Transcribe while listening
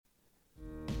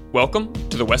Welcome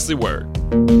to the Wesley Word.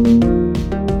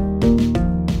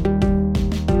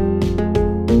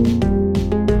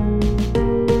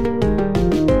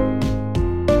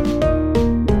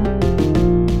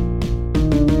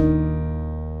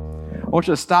 I want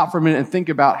you to stop for a minute and think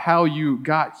about how you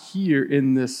got here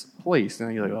in this place. Now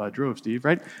you're like, oh, I drove, Steve,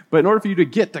 right? But in order for you to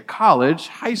get to college,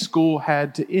 high school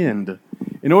had to end.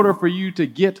 In order for you to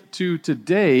get to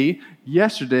today,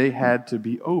 yesterday had to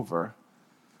be over.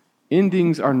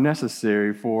 Endings are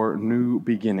necessary for new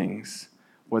beginnings.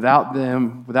 Without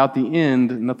them, without the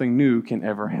end, nothing new can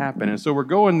ever happen. And so we're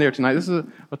going there tonight. This is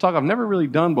a talk I've never really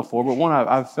done before, but one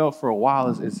I've felt for a while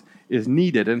is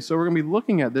needed. And so we're going to be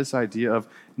looking at this idea of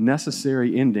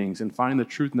necessary endings and finding the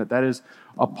truth and that is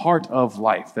a part of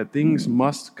life, that things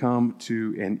must come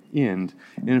to an end.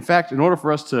 And in fact, in order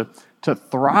for us to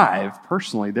thrive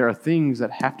personally, there are things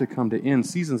that have to come to end,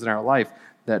 seasons in our life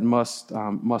that must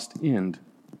end.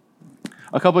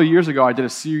 A couple of years ago, I did a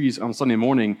series on Sunday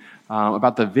morning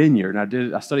about the vineyard,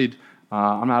 and I studied.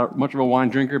 I'm not much of a wine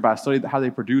drinker, but I studied how they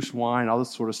produce wine, all this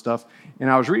sort of stuff. And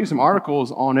I was reading some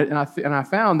articles on it, and I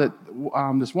found that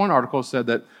this one article said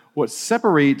that what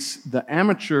separates the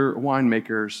amateur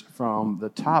winemakers from the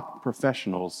top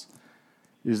professionals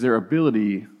is their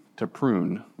ability to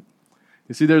prune.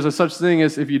 You see, there's a such thing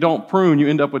as if you don't prune, you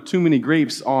end up with too many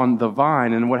grapes on the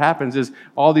vine. And what happens is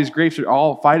all these grapes are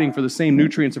all fighting for the same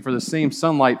nutrients and for the same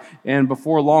sunlight. And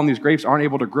before long, these grapes aren't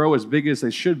able to grow as big as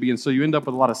they should be. And so you end up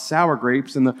with a lot of sour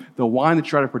grapes. And the wine that you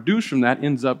try to produce from that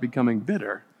ends up becoming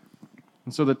bitter.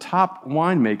 And so the top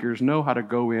winemakers know how to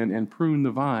go in and prune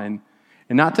the vine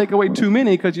and not take away too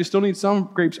many, because you still need some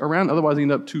grapes around. Otherwise, they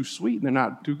end up too sweet and they're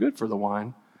not too good for the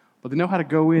wine. But they know how to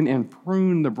go in and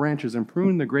prune the branches and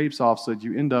prune the grapes off so that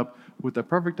you end up with the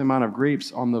perfect amount of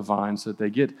grapes on the vine so that they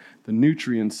get the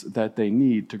nutrients that they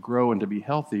need to grow and to be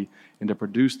healthy and to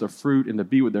produce the fruit and to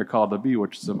be what they're called to be,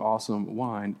 which is some awesome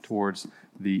wine towards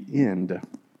the end.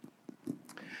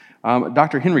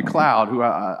 Dr. Henry Cloud, who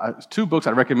two books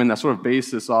I recommend that sort of base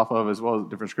this off of, as well as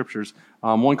different scriptures.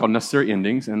 One called Necessary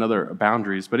Endings and another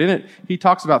Boundaries. But in it, he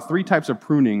talks about three types of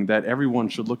pruning that everyone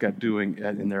should look at doing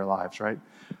in their lives, right?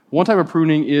 One type of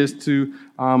pruning is to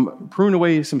prune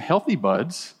away some healthy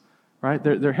buds, right?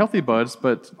 They're healthy buds,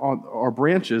 but are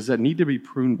branches that need to be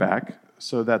pruned back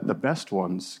so that the best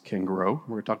ones can grow.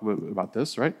 We're going to talk a little bit about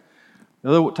this, right? The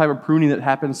other type of pruning that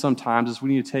happens sometimes is we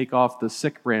need to take off the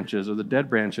sick branches or the dead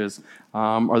branches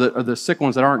or the sick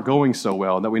ones that aren't going so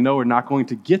well, that we know are not going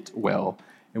to get well,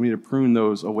 and we need to prune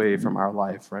those away from our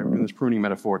life, right? We're doing this pruning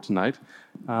metaphor tonight.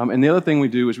 And the other thing we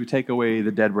do is we take away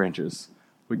the dead branches.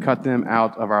 We cut them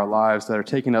out of our lives that are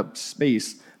taking up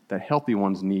space that healthy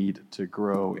ones need to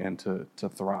grow and to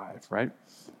thrive, right?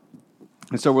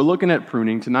 And so we're looking at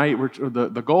pruning. Tonight,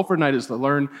 the goal for tonight is to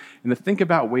learn and to think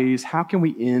about ways, how can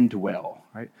we end well,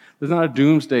 right? There's not a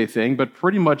doomsday thing, but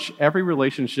pretty much every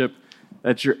relationship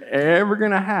that you're ever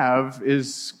going to have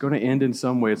is going to end in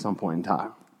some way at some point in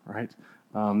time, right?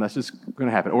 That's just going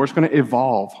to happen. Or it's going to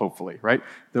evolve, hopefully, right?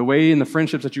 The way in the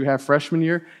friendships that you have freshman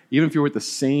year, even if you're with the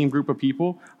same group of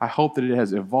people, I hope that it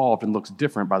has evolved and looks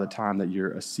different by the time that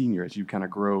you're a senior, as you kind of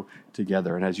grow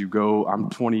together. And as you go, I'm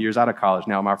 20 years out of college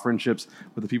now. My friendships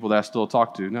with the people that I still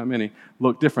talk to, not many,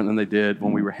 look different than they did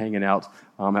when we were hanging out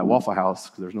at Waffle House,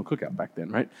 because there was no cookout back then,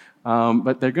 right?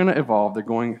 But they're going to evolve. They're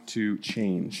going to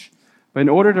change. But in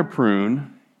order to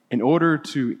prune, in order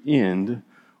to end,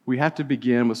 we have to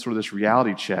begin with sort of this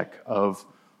reality check of,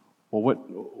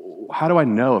 well, how do I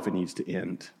know if it needs to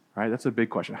end, right? That's a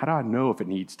big question. How do I know if it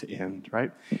needs to end,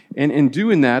 right? And in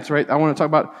doing that, right, I want to talk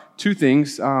about two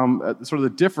things, sort of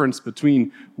the difference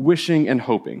between wishing and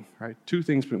hoping, right? Two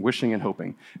things between wishing and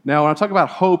hoping. Now, when I talk about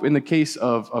hope in the case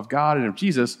of God and of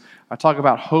Jesus, I talk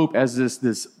about hope as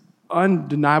this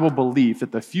undeniable belief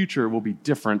that the future will be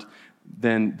different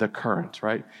than the current,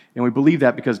 right? And we believe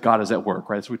that because God is at work,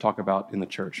 right? That's what we talk about in the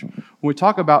church. When we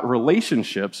talk about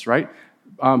relationships, right,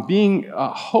 being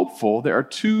hopeful, there are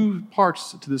two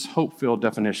parts to this hope-filled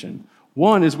definition.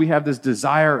 One is we have this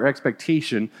desire or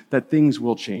expectation that things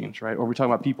will change, right? Or we talk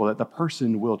about people, that the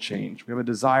person will change. We have a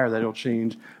desire that it'll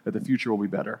change, that the future will be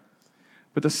better.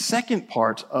 But the second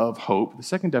part of hope, the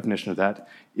second definition of that,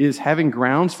 is having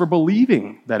grounds for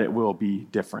believing that it will be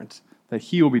different. That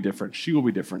he will be different, she will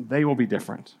be different, they will be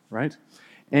different, right?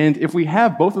 And if we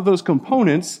have both of those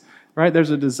components, right,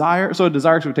 there's a desire, so a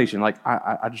desire expectation, like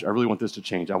I really want this to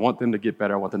change. I want them to get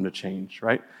better, I want them to change,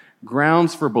 right?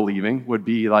 Grounds for believing would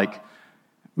be like,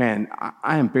 man,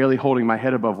 I am barely holding my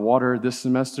head above water this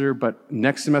semester, but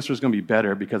next semester is going to be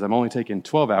better because I'm only taking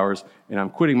 12 hours and I'm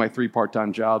quitting my 3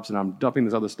 part-time jobs and I'm dumping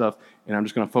this other stuff and I'm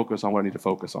just going to focus on what I need to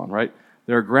focus on, right?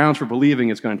 There are grounds for believing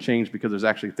it's going to change because there's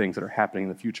actually things that are happening in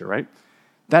the future, right?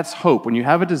 That's hope. When you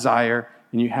have a desire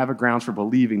and you have a grounds for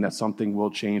believing that something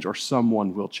will change or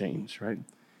someone will change, right?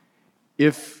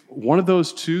 If one of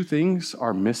those two things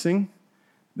are missing,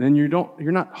 then you're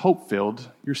not hope-filled,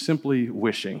 you're simply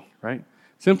wishing, right?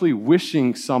 Simply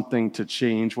wishing something to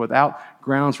change without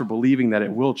grounds for believing that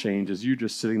it will change is you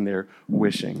just sitting there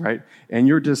wishing, right? And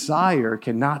your desire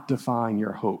cannot define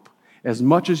your hope. As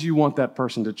much as you want that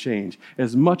person to change,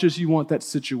 as much as you want that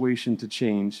situation to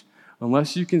change,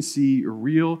 unless you can see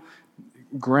real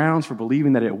grounds for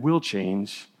believing that it will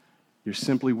change, you're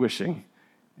simply wishing,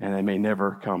 and it may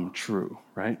never come true,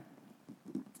 right?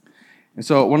 And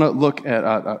so I want to look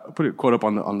at, put a quote up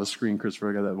on the screen,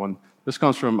 Christopher, I got that one. This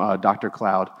comes from Dr.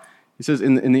 Cloud. He says,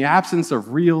 in the absence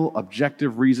of real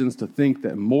objective reasons to think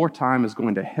that more time is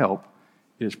going to help,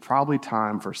 it is probably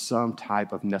time for some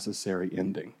type of necessary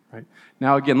ending, right?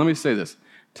 Now, again, let me say this.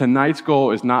 Tonight's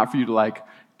goal is not for you to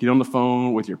get on the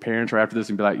phone with your parents right after this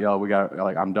and be like, yo,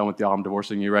 I'm done with y'all, I'm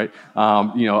divorcing you, right?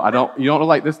 You don't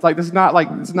like this, this is not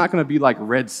going to be like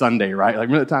Red Sunday, right? Like,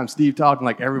 remember the time Steve talked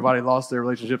and everybody lost their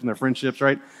relationships and their friendships,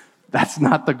 right? That's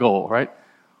not the goal, right?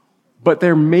 But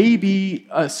there may be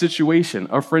a situation,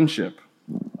 a friendship,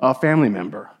 a family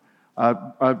member,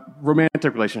 a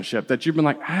romantic relationship that you've been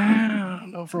I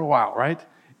don't know, for a while, right?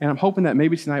 And I'm hoping that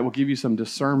maybe tonight will give you some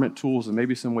discernment tools and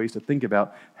maybe some ways to think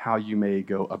about how you may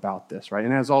go about this, right?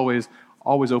 And as always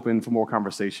open for more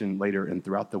conversation later and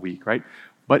throughout the week, right?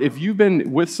 But if you've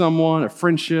been with someone, a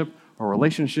friendship, or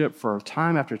relationship for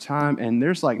time after time, and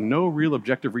there's no real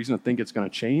objective reason to think it's going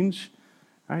to change,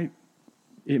 right?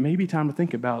 It may be time to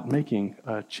think about making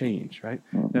a change, right?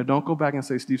 Now, don't go back and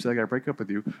say, Steve said I got to break up with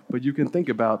you, but you can think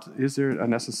about, is there a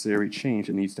necessary change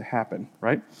that needs to happen,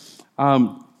 right?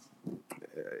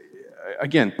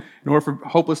 Again, in order for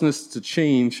hopelessness to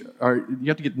change, or you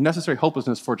have to get necessary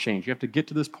hopelessness for change. You have to get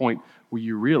to this point where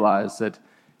you realize that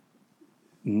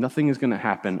nothing is going to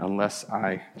happen unless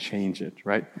I change it,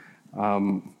 right?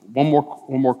 One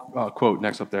more quote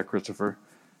next up there, Christopher,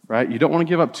 right? You don't want to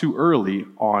give up too early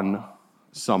on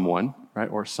someone, right,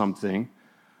 or something.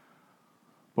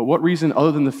 But what reason,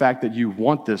 other than the fact that you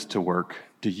want this to work,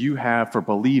 do you have for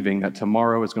believing that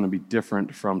tomorrow is going to be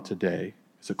different from today?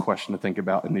 It's a question to think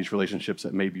about in these relationships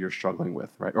that maybe you're struggling with,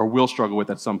 right, or will struggle with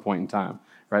at some point in time,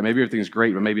 right? Maybe everything's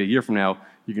great, but maybe a year from now,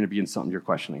 you're going to be in something you're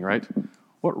questioning, right?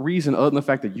 What reason, other than the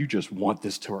fact that you just want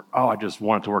this to work, I just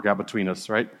want it to work out between us,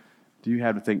 right? Do you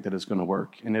have to think that it's going to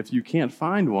work? And if you can't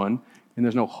find one, and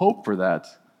there's no hope for that,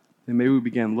 then maybe we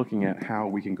begin looking at how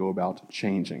we can go about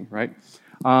changing, right?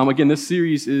 Again, this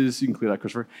series is, you can clear that,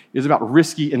 Christopher, is about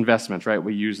risky investments, right?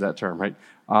 We use that term, right?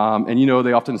 And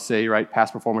they often say, right,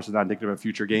 past performance is not indicative of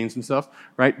future gains and stuff,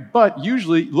 right? But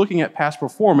usually looking at past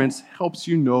performance helps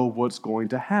you know what's going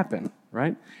to happen,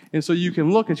 right? And so you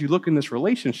can look, as you look in this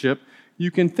relationship, you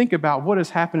can think about what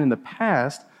has happened in the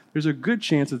past. There's a good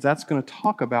chance that that's going to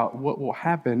talk about what will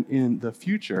happen in the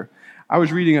future. I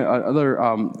was reading another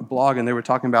blog, and they were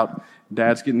talking about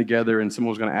dads getting together, and someone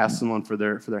was going to ask someone for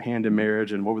their hand in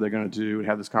marriage, and what were they going to do, and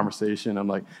have this conversation. I'm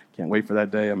like, can't wait for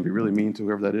that day. I'm going to be really mean to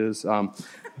whoever that is.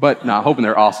 But hoping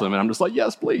they're awesome, and I'm just like,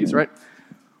 yes, please, right?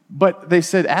 But they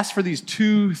said, ask for these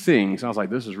two things. And I was like,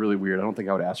 this is really weird. I don't think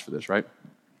I would ask for this, right?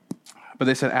 But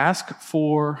they said, ask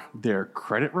for their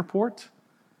credit report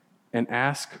and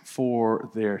ask for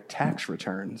their tax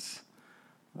returns.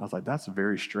 I was like, that's a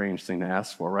very strange thing to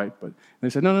ask for, right? But they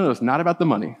said, no, it's not about the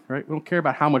money, right? We don't care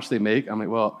about how much they make. I'm like,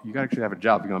 well, you got to actually have a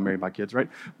job if you're going to marry my kids, right?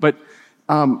 But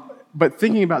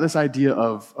thinking about this idea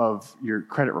of your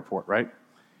credit report, right? And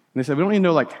they said, we don't even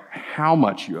know how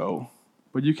much you owe,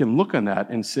 but you can look on that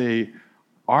and say,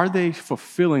 are they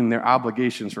fulfilling their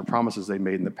obligations for promises they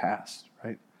made in the past,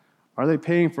 right? Are they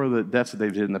paying for the debts that they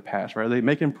did in the past, right? Are they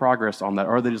making progress on that?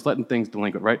 Or are they just letting things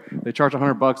delinquent, right? They charge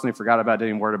 $100 and they forgot about it,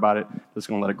 didn't worry about it, just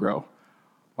going to let it grow.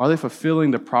 Are they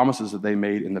fulfilling the promises that they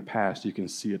made in the past? You can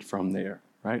see it from there,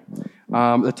 right?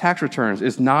 The tax returns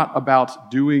is not about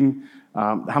doing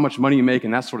how much money you make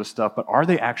and that sort of stuff, but are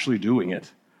they actually doing it?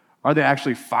 Are they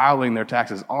actually filing their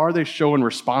taxes? Are they showing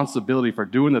responsibility for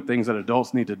doing the things that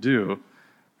adults need to do,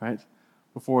 right?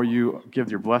 Before you give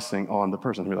your blessing on the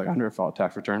person who's like, I never filed a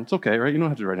tax return. It's okay, right? You don't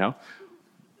have to do it right now.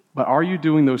 But are you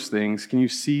doing those things? Can you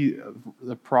see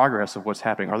the progress of what's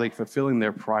happening? Are they fulfilling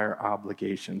their prior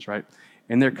obligations, right?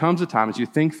 And there comes a time, as you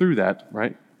think through that,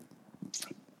 right?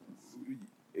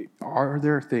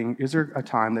 Is there a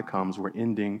time that comes where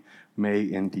ending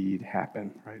may indeed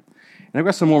happen, right? And I've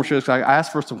got some more shares. I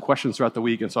asked for some questions throughout the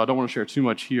week, and so I don't want to share too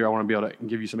much here. I want to be able to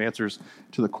give you some answers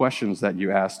to the questions that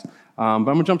you asked. But I'm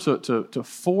going to jump to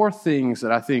four things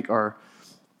that I think are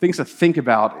things to think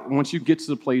about once you get to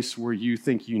the place where you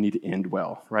think you need to end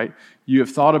well, right? You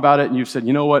have thought about it and you've said,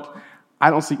 you know what? I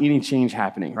don't see any change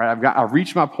happening, right? I've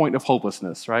reached my point of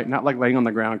hopelessness, right? Not like laying on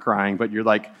the ground crying, but you're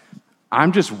like,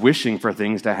 I'm just wishing for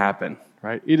things to happen,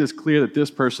 right? It is clear that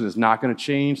this person is not going to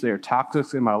change. They are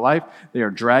toxic in my life. They are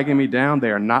dragging me down.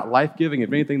 They are not life-giving.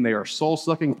 If anything, they are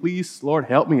soul-sucking. Please, Lord,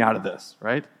 help me out of this,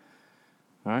 right?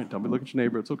 All right, don't be looking at your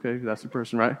neighbor. It's okay. That's the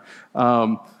person, right?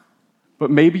 But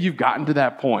maybe you've gotten to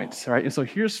that point, right? And so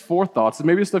here's 4 thoughts. And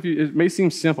maybe it may seem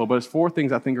simple, but it's 4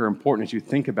 things I think are important as you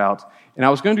think about. And I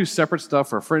was going to do separate stuff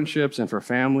for friendships and for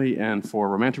family and for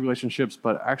romantic relationships,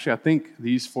 but actually I think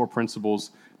these 4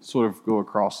 principles sort of go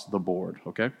across the board,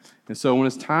 okay? And so when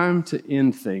it's time to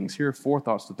end things, here are 4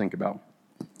 thoughts to think about.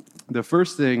 The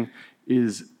first thing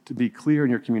is to be clear in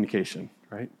your communication,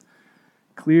 right?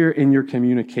 Clear in your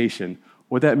communication.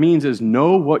 What that means is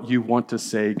know what you want to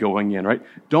say going in, right?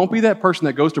 Don't be that person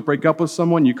that goes to break up with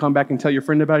someone, you come back and tell your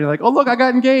friend about it, you're like, oh, look, I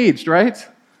got engaged, right?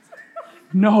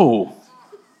 No.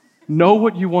 Know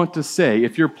what you want to say.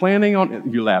 If you're planning on,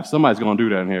 you laugh, somebody's going to do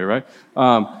that in here, right?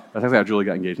 That's actually how Julie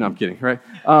got engaged. No, I'm kidding, right?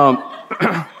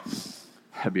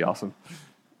 That'd be awesome.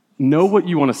 Know what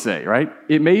you want to say, right?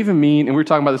 It may even mean, and we were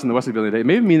talking about this in the Wesley building today, it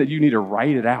may even mean that you need to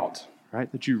write it out, right?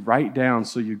 That you write down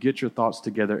so you get your thoughts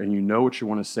together and you know what you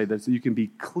want to say, that so you can be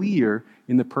clear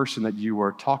in the person that you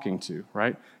are talking to,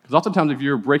 right? Because oftentimes if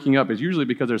you're breaking up, it's usually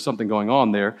because there's something going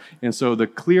on there, and so the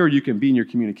clearer you can be in your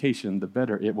communication, the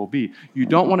better it will be. You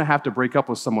don't want to have to break up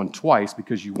with someone twice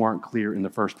because you weren't clear in the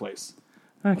first place.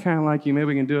 I kind of like you, maybe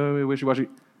we can do it, wishy-washy.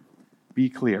 Be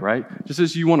clear, right? Just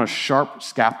as you want a sharp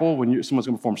scalpel when someone's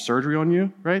going to perform surgery on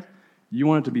you, right? You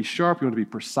want it to be sharp, you want it to be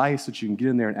precise, so that you can get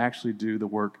in there and actually do the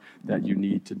work that you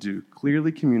need to do.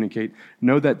 Clearly communicate.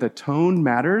 Know that the tone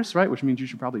matters, right? Which means you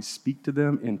should probably speak to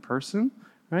them in person,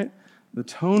 right? The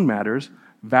tone matters.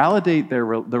 Validate the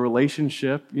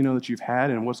relationship, that you've had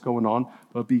and what's going on,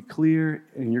 but be clear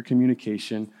in your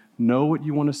communication. Know what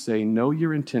you want to say. Know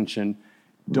your intention.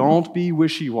 Don't be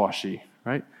wishy-washy,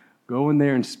 right? Go in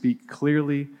there and speak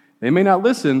clearly. They may not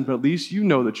listen, but at least you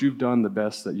know that you've done the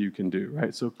best that you can do,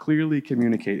 right? So clearly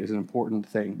communicate is an important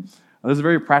thing. Now, this is a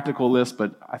very practical list,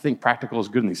 but I think practical is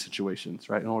good in these situations,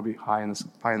 right? I don't want to be high in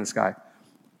the sky.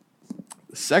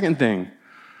 The second thing,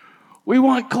 we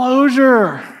want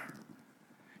closure.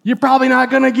 You're probably not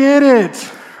going to get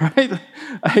it, right?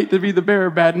 I hate to be the bearer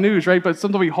of bad news, right? But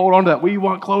sometimes we hold on to that. We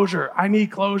want closure. I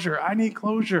need closure. I need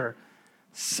closure.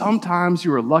 Sometimes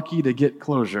you are lucky to get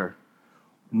closure.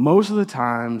 Most of the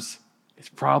times, it's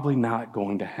probably not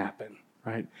going to happen,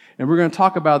 right? And we're going to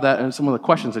talk about that in some of the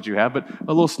questions that you have, but a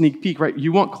little sneak peek, right?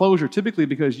 You want closure typically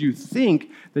because you think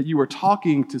that you are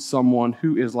talking to someone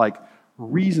who is like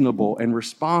reasonable and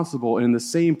responsible and in the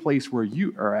same place where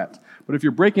you are at. But if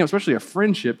you're breaking up, especially a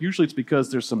friendship, usually it's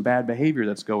because there's some bad behavior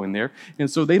that's going there.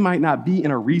 And so they might not be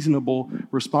in a reasonable,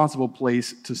 responsible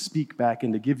place to speak back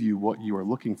and to give you what you are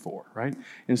looking for, right?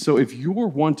 And so if you're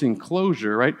wanting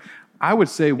closure, right, I would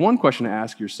say one question to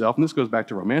ask yourself, and this goes back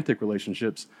to romantic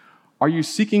relationships, are you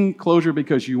seeking closure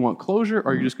because you want closure,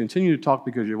 or are you just continue to talk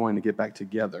because you're wanting to get back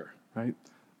together, right?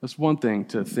 That's one thing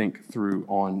to think through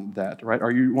on that, right?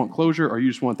 Are you want closure, or you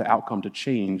just want the outcome to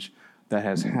change that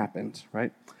has happened,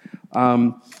 right?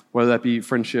 Whether that be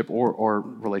friendship or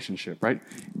relationship, right?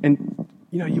 And,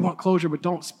 you want closure, but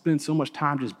don't spend so much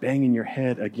time just banging your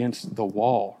head against the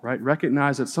wall, right?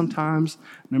 Recognize that sometimes,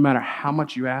 no matter how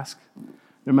much you ask,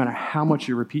 no matter how much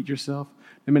you repeat yourself,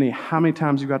 no matter how many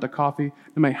times you got to coffee,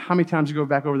 no matter how many times you go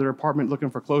back over to their apartment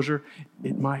looking for closure,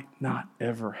 it might not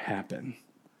ever happen.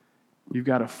 You've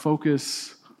got to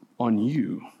focus on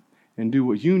you and do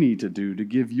what you need to do to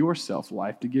give yourself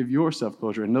life, to give yourself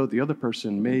closure, and know that the other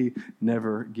person may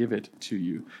never give it to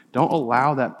you. Don't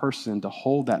allow that person to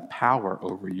hold that power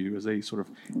over you as they sort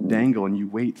of dangle and you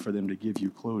wait for them to give you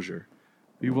closure.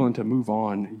 Be willing to move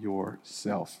on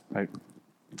yourself, right?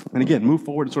 And again, move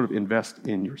forward and sort of invest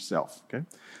in yourself, okay?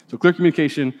 So clear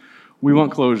communication, we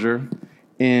want closure.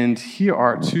 And here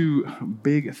are 2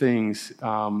 big things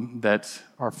that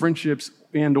are friendships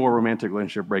and or romantic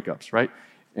relationship breakups, right?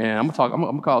 And I'm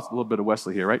gonna call us a little bit of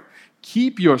Wesley here, right?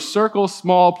 Keep your circle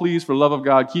small, please, for the love of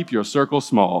God. Keep your circle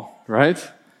small,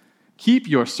 right? Keep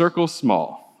your circle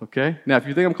small, okay? Now, if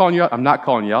you think I'm calling you out, I'm not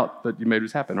calling you out, but you made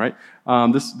this happen, right?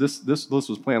 This list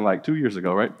was planned like 2 years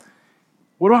ago, right?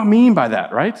 What do I mean by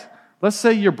that, right? Let's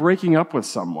say you're breaking up with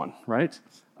someone, right?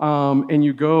 And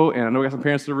you go, and I know we got some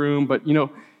parents in the room, but,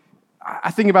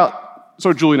 I think about,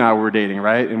 so Julie and I were dating,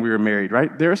 right? And we were married,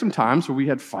 right? There are some times where we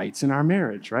had fights in our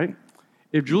marriage, right?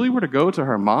 If Julie were to go to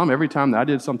her mom every time that I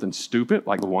did something stupid,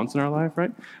 like once in our life,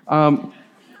 right?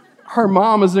 her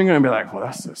mom isn't going to be like, well,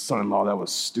 that's the son-in-law that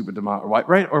was stupid to my wife,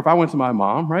 right? Or if I went to my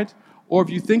mom, right? Or if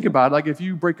you think about it, like if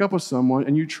you break up with someone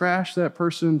and you trash that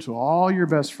person to all your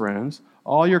best friends,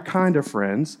 all your kind of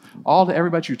friends, all to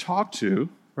everybody you talk to,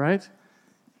 right?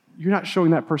 You're not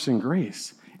showing that person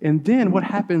grace. And then what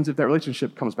happens if that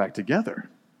relationship comes back together?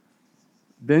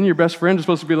 Then your best friend is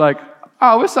supposed to be like,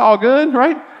 oh, it's all good,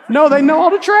 right? No, they know all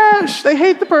the trash. They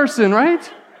hate the person,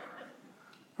 right?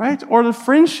 Right? Or the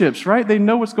friendships, right? They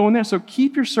know what's going there. So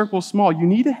keep your circle small. You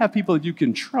need to have people that you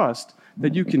can trust,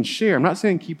 that you can share. I'm not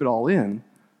saying keep it all in,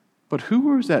 but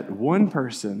who is that one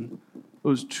person,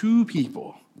 those two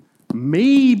people,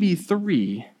 maybe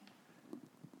three,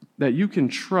 that you can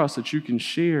trust, that you can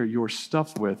share your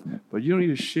stuff with, but you don't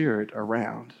need to share it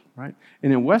around, right?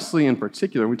 And in Wesley in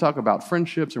particular, we talk about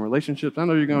friendships and relationships. I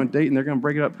know you're going to date and they're going to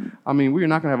break it up. I mean, we are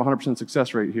not going to have a 100%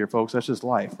 success rate here, folks. That's just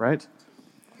life, right?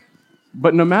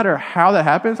 But no matter how that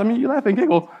happens, I mean, you laugh and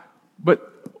giggle,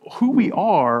 but who we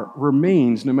are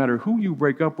remains no matter who you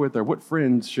break up with or what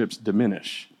friendships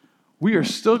diminish. We are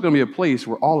still going to be a place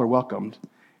where all are welcomed.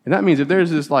 And that means if there's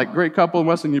this like great couple in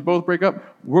Wesley and you both break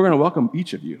up, we're going to welcome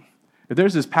each of you. If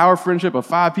there's this power friendship of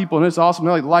 5 people and it's awesome,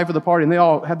 they're like the life of the party and they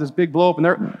all have this big blow up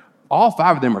and all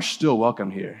 5 of them are still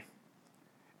welcome here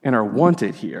and are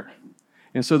wanted here.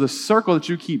 And so the circle that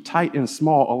you keep tight and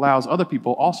small allows other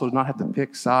people also to not have to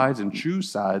pick sides and choose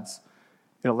sides.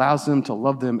 It allows them to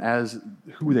love them as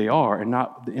who they are and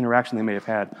not the interaction they may have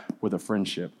had with a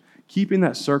friendship. Keeping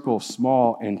that circle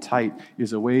small and tight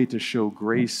is a way to show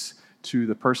grace to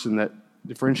the person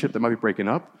the friendship that might be breaking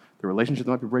up, the relationship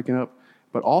that might be breaking up,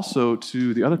 but also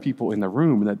to the other people in the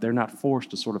room, and that they're not forced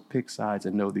to sort of pick sides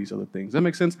and know these other things. Does that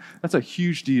make sense? That's a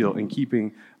huge deal in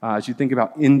keeping, as you think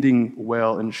about ending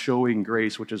well and showing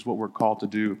grace, which is what we're called to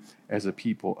do as a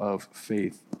people of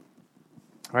faith.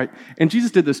 Right? And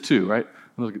Jesus did this too, right?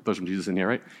 There's some Jesus in here,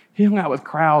 right? He hung out with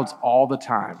crowds all the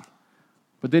time.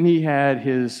 But then he had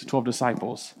his 12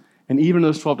 disciples. And even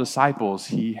those 12 disciples,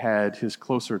 he had his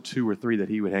closer 2 or 3 that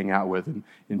he would hang out with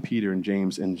in Peter and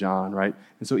James and John, right?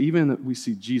 And so even we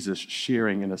see Jesus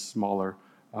sharing in a smaller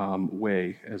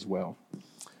way as well.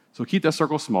 So keep that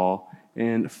circle small.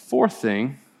 And fourth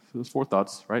thing, so those 4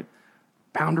 thoughts, right?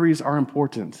 Boundaries are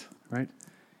important, right?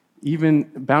 Even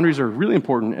boundaries are really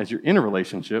important as you're in a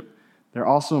relationship. They're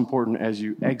also important as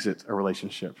you exit a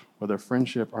relationship, whether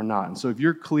friendship or not. And so if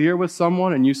you're clear with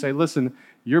someone and you say, listen,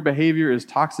 your behavior is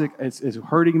toxic, it's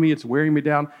hurting me, it's wearing me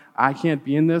down, I can't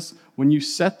be in this. When you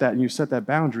set that and you set that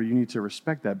boundary, you need to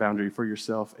respect that boundary for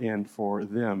yourself and for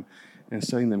them and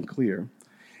setting them clear.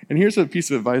 And here's a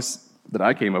piece of advice that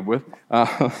I came up with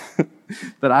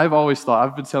that I've always thought,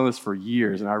 I've been telling this for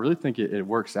years, and I really think it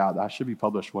works out. I should be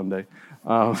published one day.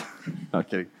 Not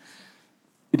kidding.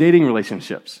 Dating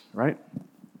relationships, right?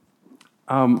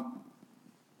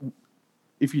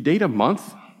 If you date a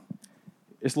month,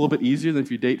 it's a little bit easier than if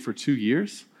you date for 2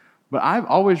 years. But I've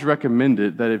always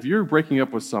recommended that if you're breaking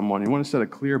up with someone and you want to set a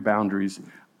clear boundaries,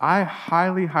 I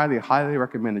highly, highly, highly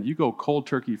recommend that you go cold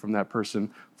turkey from that person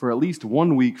for at least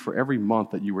 1 week for every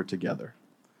month that you were together.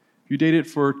 If you dated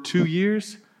for 2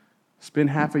 years, spend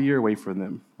half a year away from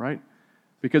them, right?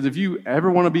 Because if you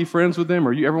ever want to be friends with them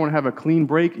or you ever want to have a clean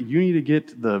break, you need to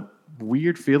get the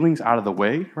weird feelings out of the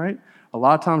way, right? A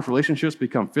lot of times relationships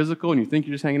become physical and you think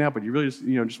you're just hanging out, but you really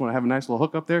just want to have a nice little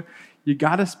hook up there. You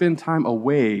got to spend time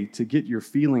away to get your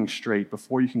feelings straight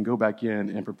before you can go back in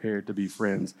and prepare to be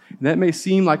friends. And that may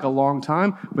seem like a long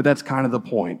time, but that's kind of the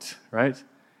point, right?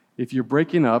 If you're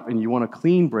breaking up and you want a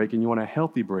clean break and you want a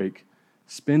healthy break,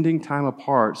 spending time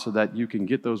apart so that you can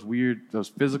get those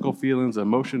physical feelings,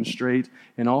 emotions straight,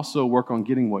 and also work on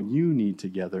getting what you need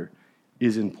together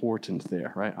is important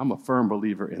there, right? I'm a firm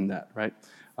believer in that, right?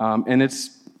 And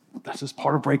that's just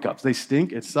part of breakups. They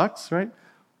stink, it sucks, right?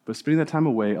 But spending that time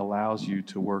away allows you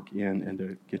to work in and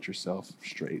to get yourself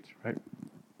straight, right?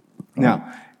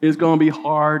 Now, it's going to be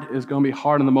hard. It's going to be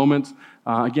hard in the moment.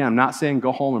 Again, I'm not saying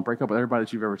go home and break up with everybody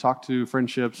that you've ever talked to,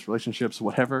 friendships, relationships,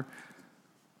 whatever.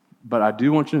 But I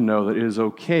do want you to know that it is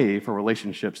okay for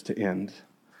relationships to end.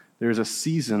 There's a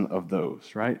season of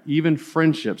those, right? Even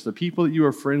friendships, the people that you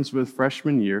were friends with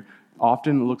freshman year,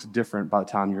 often looks different by the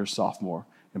time you're a sophomore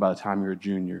and by the time you're a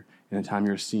junior and the time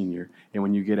you're a senior. And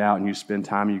when you get out and you spend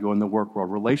time, you go in the work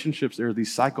world. Relationships, there are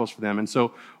these cycles for them. And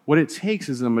so what it takes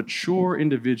is a mature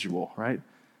individual, right,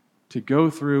 to go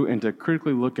through and to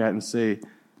critically look at and say,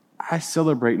 I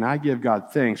celebrate and I give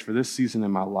God thanks for this season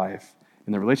in my life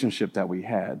and the relationship that we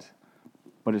had,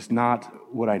 but it's not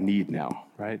what I need now,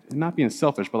 right? And not being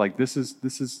selfish, but like this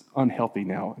is unhealthy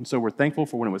now. And so we're thankful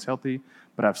for when it was healthy,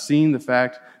 but I've seen the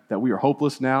fact that we are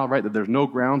hopeless now, right? That there's no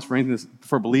grounds for anything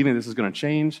for believing this is going to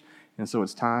change. And so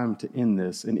it's time to end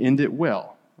this and end it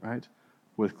well, right?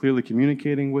 With clearly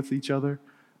communicating with each other,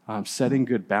 setting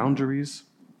good boundaries,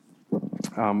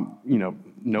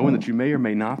 knowing that you may or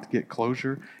may not get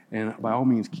closure, and by all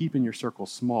means, keeping your circle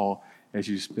small as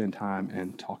you spend time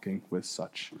and talking with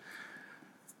such.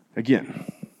 Again,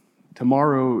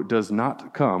 tomorrow does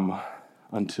not come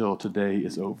until today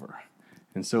is over.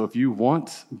 And so if you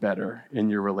want better in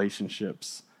your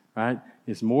relationships, right,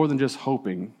 it's more than just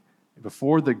hoping.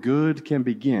 Before the good can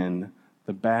begin,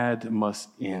 the bad must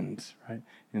end, right?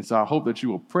 And so I hope that you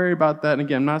will pray about that. And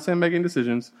again, I'm not saying making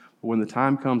decisions, but when the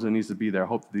time comes and needs to be there, I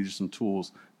hope that these are some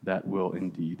tools that will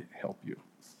indeed help you.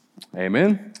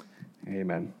 Amen?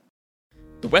 Amen.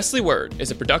 The Wesley Word is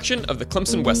a production of the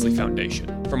Clemson Wesley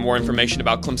Foundation. For more information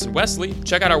about Clemson Wesley,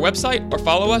 check out our website or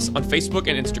follow us on Facebook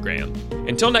and Instagram.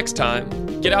 Until next time,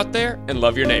 get out there and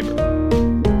love your neighbor.